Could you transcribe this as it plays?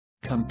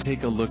Come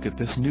take a look at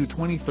this new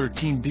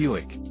 2013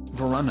 Buick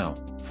Verano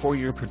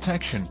 4dr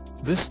protection.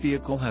 This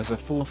vehicle has a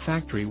full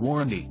factory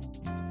warranty.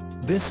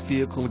 This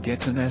vehicle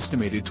gets an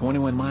estimated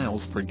 21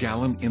 miles per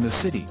gallon in the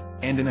city,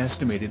 and an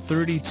estimated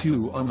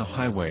 32 on the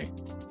highway.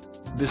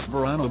 This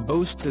Verano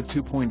boasts a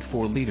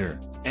 2.4-liter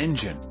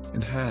engine,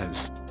 and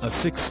has a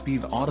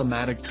 6-speed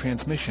automatic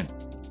transmission.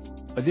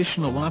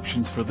 Additional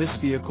options for this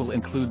vehicle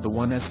include the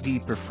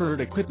 1SD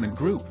Preferred Equipment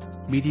Group,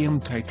 Medium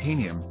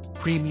Titanium,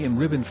 Premium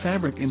Ribbon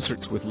Fabric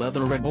Inserts with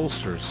leather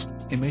bolsters,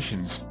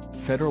 Emissions,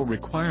 Federal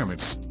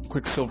Requirements,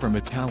 Quicksilver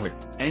Metallic,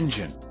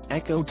 Engine,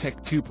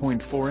 EcoTech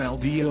 2.4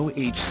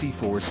 LDOHC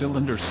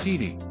 4-cylinder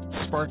CD,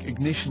 Spark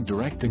Ignition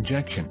Direct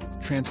Injection,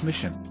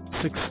 Transmission,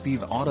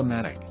 6-speed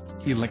automatic,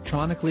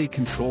 electronically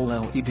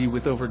controlled LED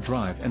with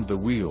overdrive, and the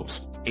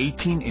wheels,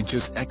 18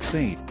 inches x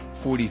 8,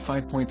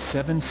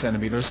 45.7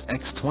 cm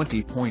x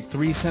 20.3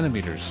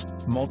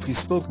 cm,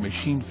 multi-spoke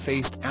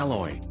machine-faced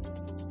alloy.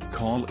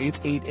 Call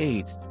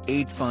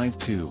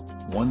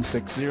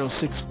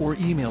 888-852-1606 or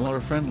email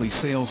our friendly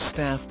sales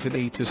staff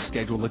today to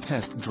schedule a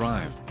test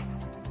drive.